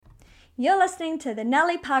You're listening to the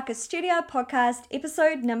Nellie Parker Studio Podcast,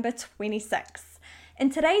 episode number 26. In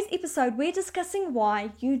today's episode, we're discussing why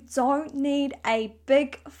you don't need a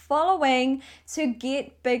big following to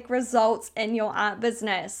get big results in your art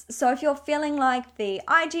business. So if you're feeling like the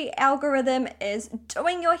IG algorithm is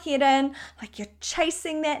doing your head in, like you're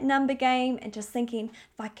chasing that number game and just thinking,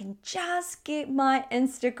 if I can just get my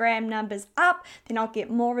Instagram numbers up, then I'll get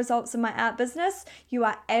more results in my art business, you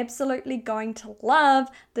are absolutely going to love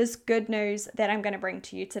this good news that I'm going to bring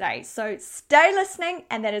to you today. So stay listening,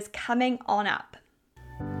 and that is coming on up.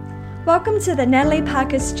 Welcome to the Natalie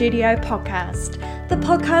Parker Studio Podcast, the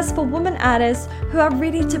podcast for women artists who are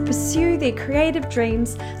ready to pursue their creative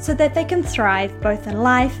dreams so that they can thrive both in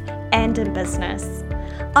life and in business.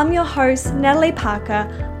 I'm your host, Natalie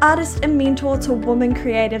Parker, artist and mentor to women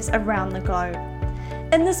creatives around the globe.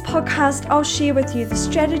 In this podcast, I'll share with you the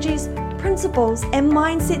strategies, principles, and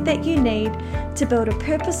mindset that you need to build a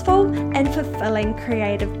purposeful and fulfilling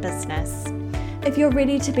creative business. If you're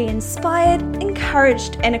ready to be inspired,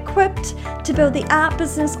 encouraged, and equipped to build the art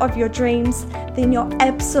business of your dreams, then you're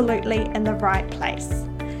absolutely in the right place.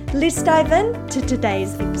 Let's dive into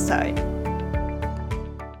today's episode.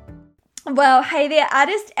 Well, hey there,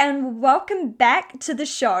 artist, and welcome back to the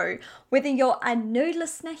show. Whether you're a new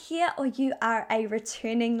listener here or you are a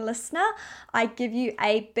returning listener, I give you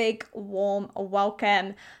a big, warm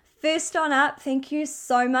welcome. First on up, thank you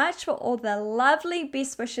so much for all the lovely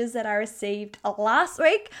best wishes that I received last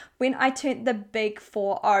week when I turned the big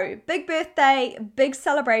 4-0. Big birthday, big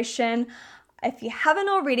celebration. If you haven't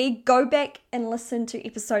already, go back and listen to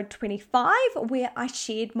episode 25 where I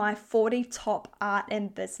shared my 40 top art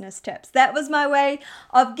and business tips. That was my way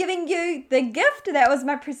of giving you the gift. That was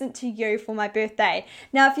my present to you for my birthday.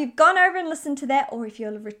 Now, if you've gone over and listened to that, or if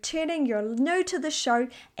you're returning, you're new to the show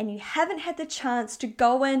and you haven't had the chance to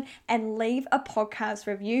go in and leave a podcast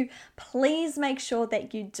review, please make sure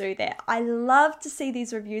that you do that. I love to see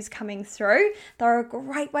these reviews coming through. They're a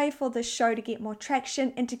great way for the show to get more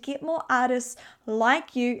traction and to get more artists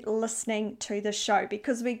like you listening to the show,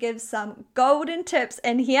 because we give some golden tips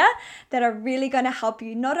in here that are really going to help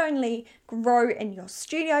you not only grow in your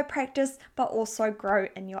studio practice but also grow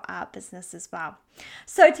in your art business as well.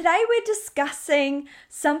 So today we're discussing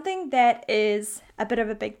something that is a bit of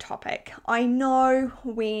a big topic. I know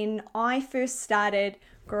when I first started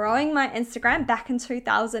growing my Instagram back in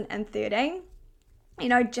 2013,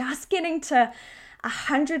 just getting to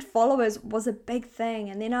 100 followers was a big thing,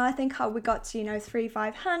 and then I think how we got to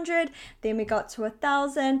 300-500, then we got to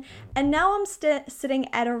 1,000, and now I'm sitting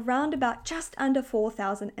at around about just under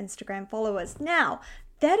 4,000 Instagram followers. Now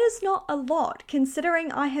that is not a lot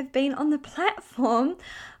considering I have been on the platform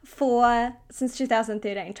since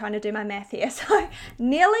 2013, trying to do my math here, so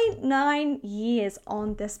nearly 9 years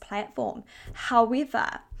on this platform.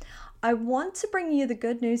 However, I want to bring you the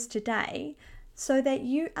good news today so that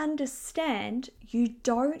you understand you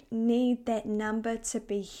don't need that number to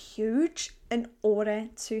be huge in order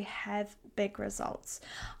to have big results.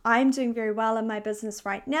 I'm doing very well in my business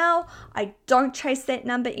right now. I don't chase that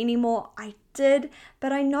number anymore. I did,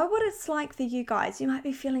 but I know what it's like for you guys. You might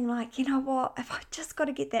be feeling like, you know what, if I just got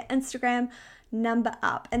to get that Instagram number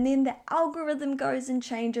up, and then the algorithm goes and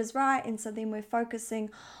changes, right? And so then we're focusing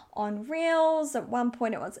on reels. At one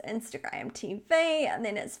point it was Instagram TV, and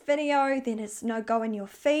then it's video, then it's go in your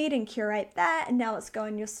feed and curate that, and now it's go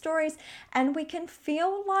in your stories, and we can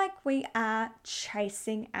feel like we are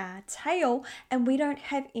chasing our tail and we don't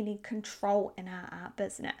have any control in our art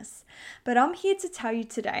business. But I'm here to tell you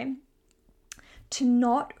today to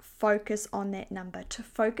not focus on that number, to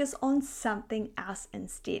focus on something else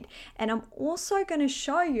instead. And I'm also going to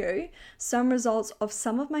show you some results of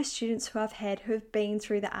some of my students who I've had who've been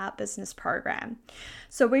through the Art Business program.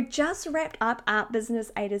 So we've just wrapped up Art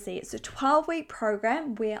Business A to Z. It's a 12-week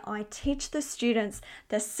program where I teach the students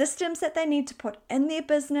the systems that they need to put in their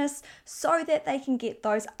business so that they can get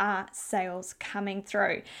those art sales coming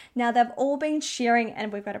through. Now, they've all been sharing,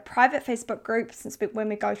 and we've got a private Facebook group when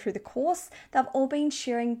we go through the course, they've all been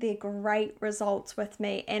sharing their great results with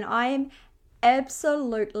me, and I am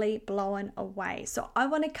absolutely blown away. So I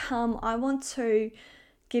want to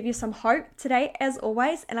give you some hope today as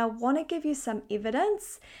always, and I want to give you some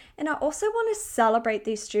evidence, and I also want to celebrate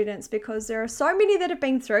these students because there are so many that have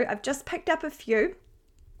been through. I've just picked up a few,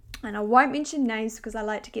 and I won't mention names because I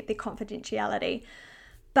like to keep their confidentiality,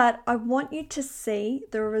 but I want you to see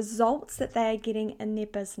the results that they are getting in their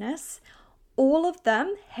business. All of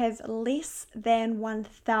them have less than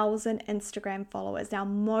 1,000 Instagram followers. Now,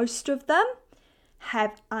 most of them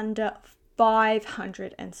have under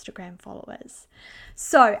 500 Instagram followers.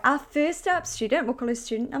 So our first up student, we'll call her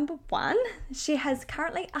student number 1. She has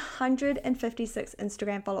currently 156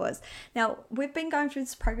 Instagram followers. Now, we've been going through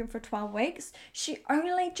this program for 12 weeks. She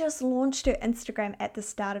only just launched her Instagram at the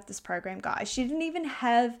start of this program, guys. She didn't even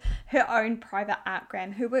have her own private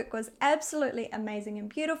artgram. Her work was absolutely amazing and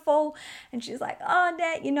beautiful. And she's like, oh,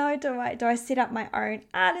 Nat, do I set up my own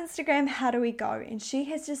art Instagram? How do we go? And she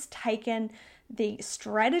has just taken the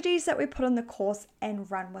strategies that we put in the course and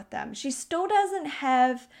run with them. She still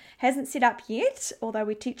hasn't set up yet, although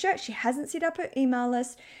we teach her. She hasn't set up her email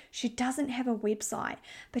list. She doesn't have a website,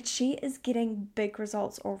 but she is getting big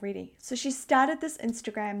results already. So she started this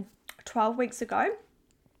Instagram 12 weeks ago.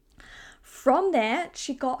 From that,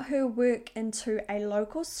 she got her work into a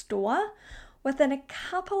local store. Within a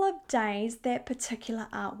couple of days, that particular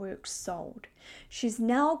artwork sold. She's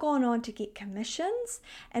now gone on to get commissions,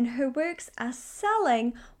 and her works are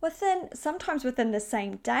selling sometimes within the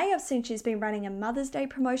same day. I've seen she's been running a Mother's Day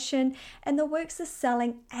promotion, and the works are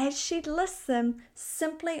selling as she lists them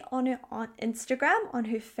simply on her Instagram, on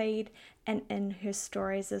her feed, and in her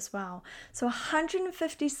stories as well. So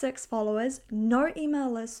 156 followers, no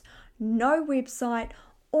email list, no website,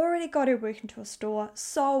 already got her work into a store,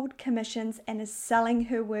 sold commissions, and is selling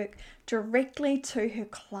her work directly to her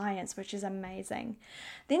clients, which is amazing.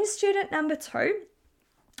 Then student number 2,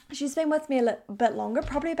 she's been with me a little bit longer,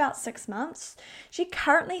 probably about 6 months. She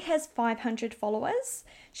currently has 500 followers.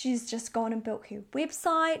 She's just gone and built her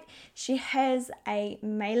website. She has a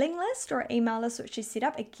mailing list or email list which she set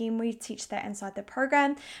up. Again, we teach that inside the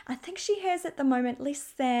program. I think she has at the moment less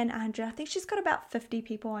than 100. I think she's got about 50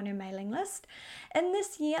 people on her mailing list. In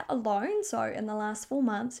this year alone, so in the last 4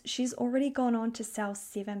 months, she's already gone on to sell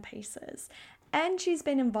 7 pieces. And she's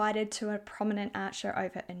been invited to a prominent art show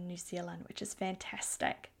over in New Zealand, which is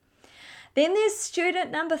fantastic. Then there's student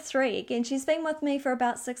number 3. Again, she's been with me for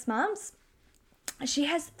about 6 months. She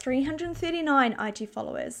has 339 IG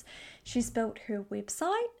followers. She's built her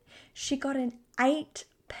website. She got an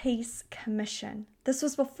 8-piece commission. This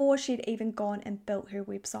was before she'd even gone and built her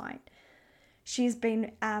website. She's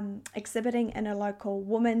been exhibiting in a local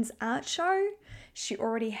women's art show. She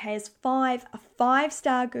already has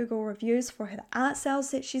 5-star Google reviews for her art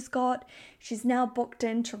sales that she's got. She's now booked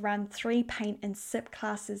in to run 3 paint and sip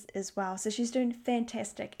classes as well. So she's doing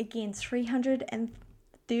fantastic. Again,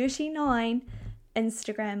 339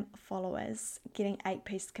 Instagram followers, getting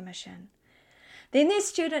 8-piece commission. Then there's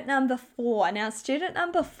student number 4. Now, student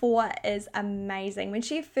number 4 is amazing. When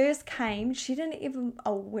she first came,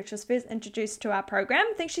 which was first introduced to our program,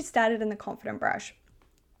 I think she started in the Confident Brush.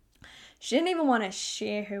 She didn't even want to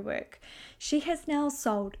share her work. She has now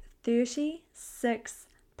sold 36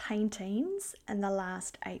 paintings in the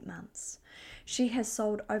last 8 months. She has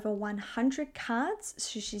sold over 100 cards.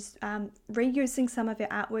 So she's reusing some of her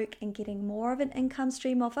artwork and getting more of an income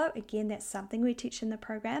stream of it. Again, that's something we teach in the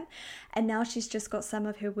program. And now she's just got some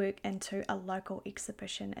of her work into a local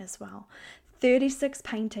exhibition as well. 36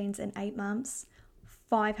 paintings in 8 months.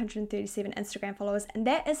 537 Instagram followers, and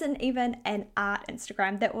that isn't even an art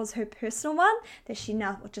Instagram. That was her personal one that she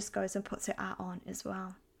now just goes and puts her art on as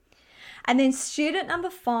well. And then student number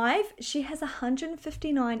 5, she has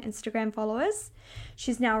 159 Instagram followers.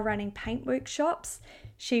 She's now running paint workshops.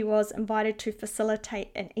 She was invited to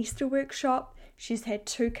facilitate an Easter workshop. She's had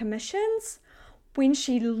 2 commissions. When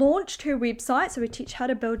she launched her website, so we teach how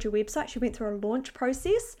to build your website, she went through a launch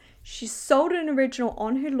process. She sold an original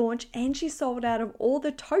on her launch, and she sold out of all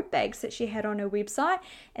the tote bags that she had on her website,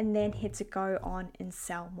 and then had to go on and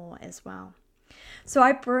sell more as well. So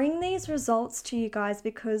I bring these results to you guys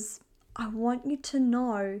because I want you to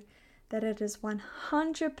know that it is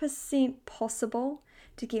 100% possible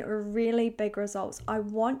to get really big results. I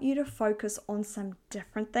want you to focus on some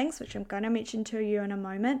different things, which I'm going to mention to you in a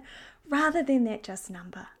moment, rather than that just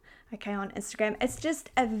number. Okay, on Instagram, it's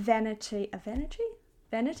just a vanity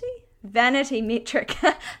metric,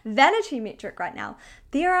 vanity metric right now.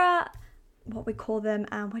 There are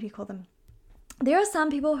There are some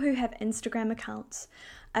people who have Instagram accounts,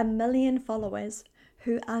 1 million followers,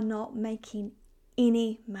 who are not making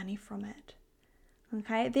any money from it.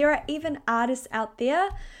 Okay, there are even artists out there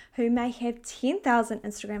who may have 10,000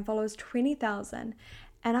 Instagram followers, 20,000,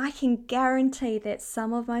 and I can guarantee that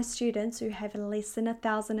some of my students who have less than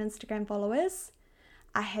 1,000 Instagram followers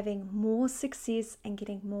are having more success and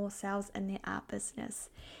getting more sales in their art business.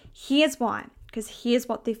 Here's why, because here's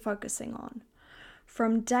what they're focusing on.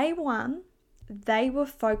 From day one, they were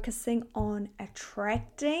focusing on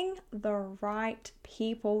attracting the right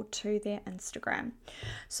people to their Instagram.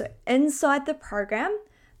 So inside the program,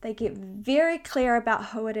 They get very clear about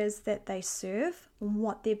who it is that they serve and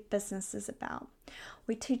what their business is about.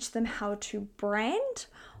 We teach them how to brand.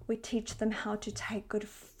 We teach them how to take good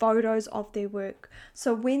photos of their work.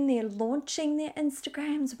 So when they're launching their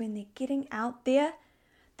Instagrams, when they're getting out there,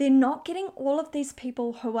 they're not getting all of these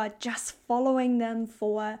people who are just following them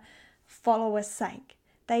for followers' sake.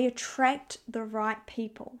 They attract the right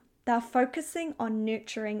people. They're focusing on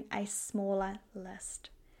nurturing a smaller list.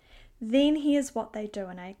 Then here's what they do,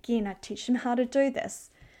 and I teach them how to do this.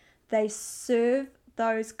 They serve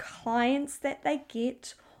those clients that they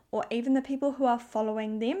get, or even the people who are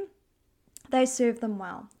following them, they serve them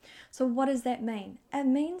well. So what does that mean? It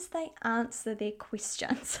means they answer their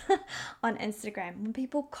questions on Instagram. When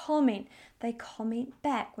people comment, they comment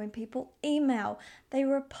back. When people email, they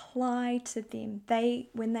reply to them.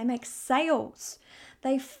 When they make sales,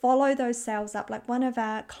 they follow those sales up. Like one of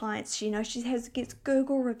our clients, she gets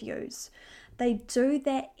Google reviews. They do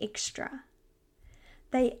that extra.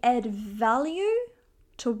 They add value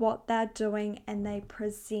to what they're doing, and they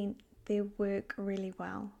present their work really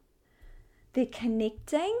well. They're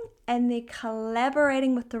connecting and they're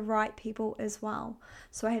collaborating with the right people as well.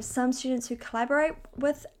 So I have some students who collaborate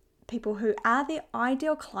with people who are their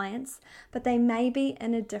ideal clients, but they may be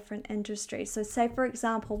in a different industry. So say, for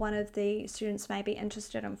example, one of the students may be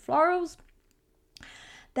interested in florals.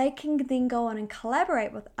 They can then go on and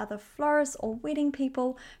collaborate with other florists or wedding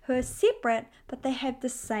people who are separate, but they have the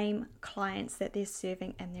same clients that they're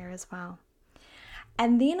serving in there as well.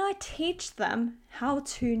 And then I teach them how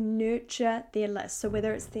to nurture their list. So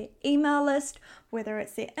whether it's their email list, whether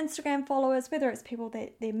it's their Instagram followers, whether it's people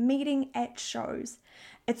that they're meeting at shows,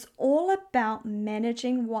 it's all about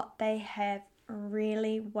managing what they have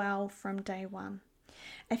really well from day one.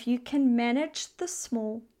 If you can manage the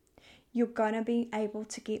small, you're going to be able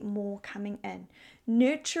to get more coming in.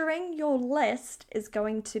 Nurturing your list is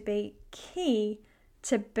going to be key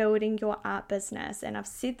to building your art business. And I've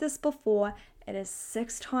said this before, it is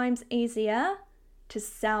 6 times easier to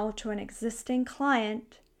sell to an existing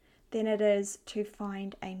client than it is to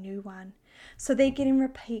find a new one. So they're getting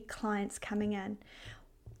repeat clients coming in.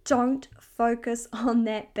 Don't focus on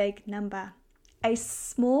that big number. A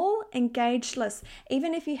small engaged list,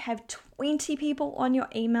 even if you have 20 people on your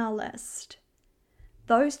email list,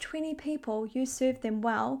 those 20 people, you serve them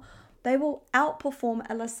well, they will outperform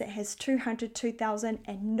a list that has 200, 2,000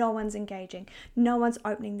 and no one's engaging. No one's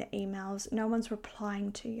opening the emails. No one's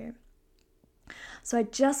replying to you. So I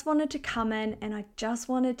just wanted to come in and I just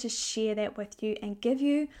wanted to share that with you and give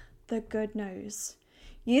you the good news.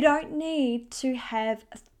 You don't need to have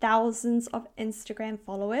thousands of Instagram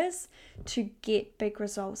followers to get big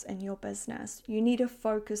results in your business. You need to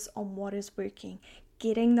focus on what is working.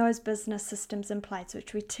 Getting those business systems in place,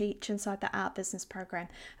 which we teach inside the Art Business Program,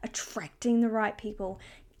 attracting the right people,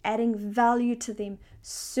 adding value to them,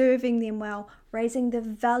 serving them well, raising the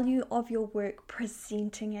value of your work,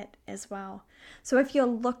 presenting it as well. So if you're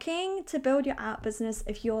looking to build your art business,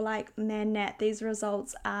 if you're like, man, Nat, these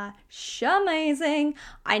results are amazing,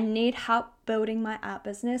 I need help building my art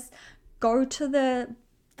business, go to the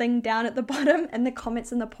thing down at the bottom in the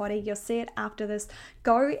comments in the potty. You'll see it after this.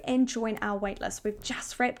 Go and join our waitlist. We've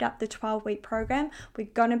just wrapped up the 12-week program. We're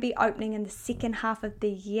going to be opening in the second half of the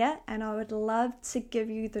year, and I would love to give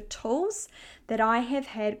you the tools that I have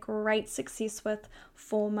had great success with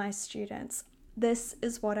for my students. This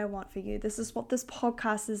is what I want for you. This is what this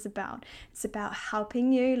podcast is about. It's about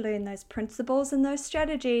helping you learn those principles and those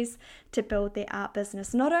strategies to build their art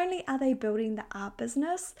business. Not only are they building the art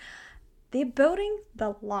business, they're building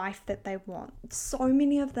the life that they want. So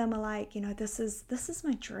many of them are like, this is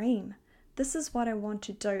my dream. This is what I want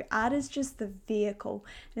to do. Art is just the vehicle,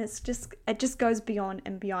 and it just goes beyond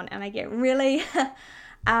and beyond. And I get really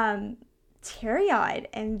teary-eyed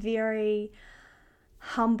and very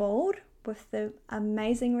humbled with the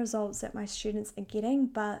amazing results that my students are getting,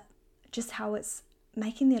 but just how it's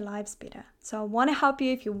making their lives better. So I want to help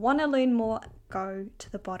you. If you want to learn more, go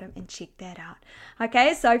to the bottom and check that out.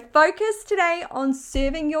 Okay, so focus today on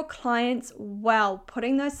serving your clients well,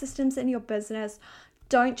 putting those systems in your business.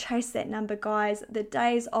 Don't chase that number, guys. The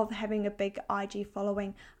days of having a big IG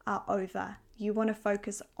following are over. You want to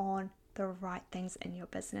focus on the right things in your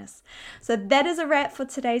business. So that is a wrap for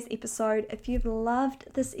today's episode. If you've loved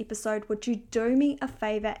this episode, would you do me a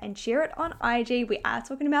favor and share it on IG? We are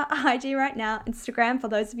talking about IG right now. Instagram, for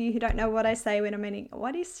those of you who don't know what I say when I'm meaning,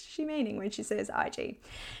 what is she meaning when she says IG?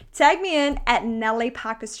 Tag me in at Nellie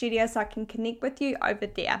Parker Studio so I can connect with you over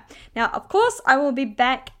there. Now, of course, I will be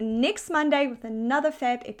back next Monday with another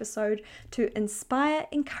fab episode to inspire,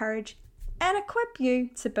 encourage, and equip you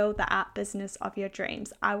to build the art business of your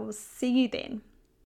dreams. I will see you then.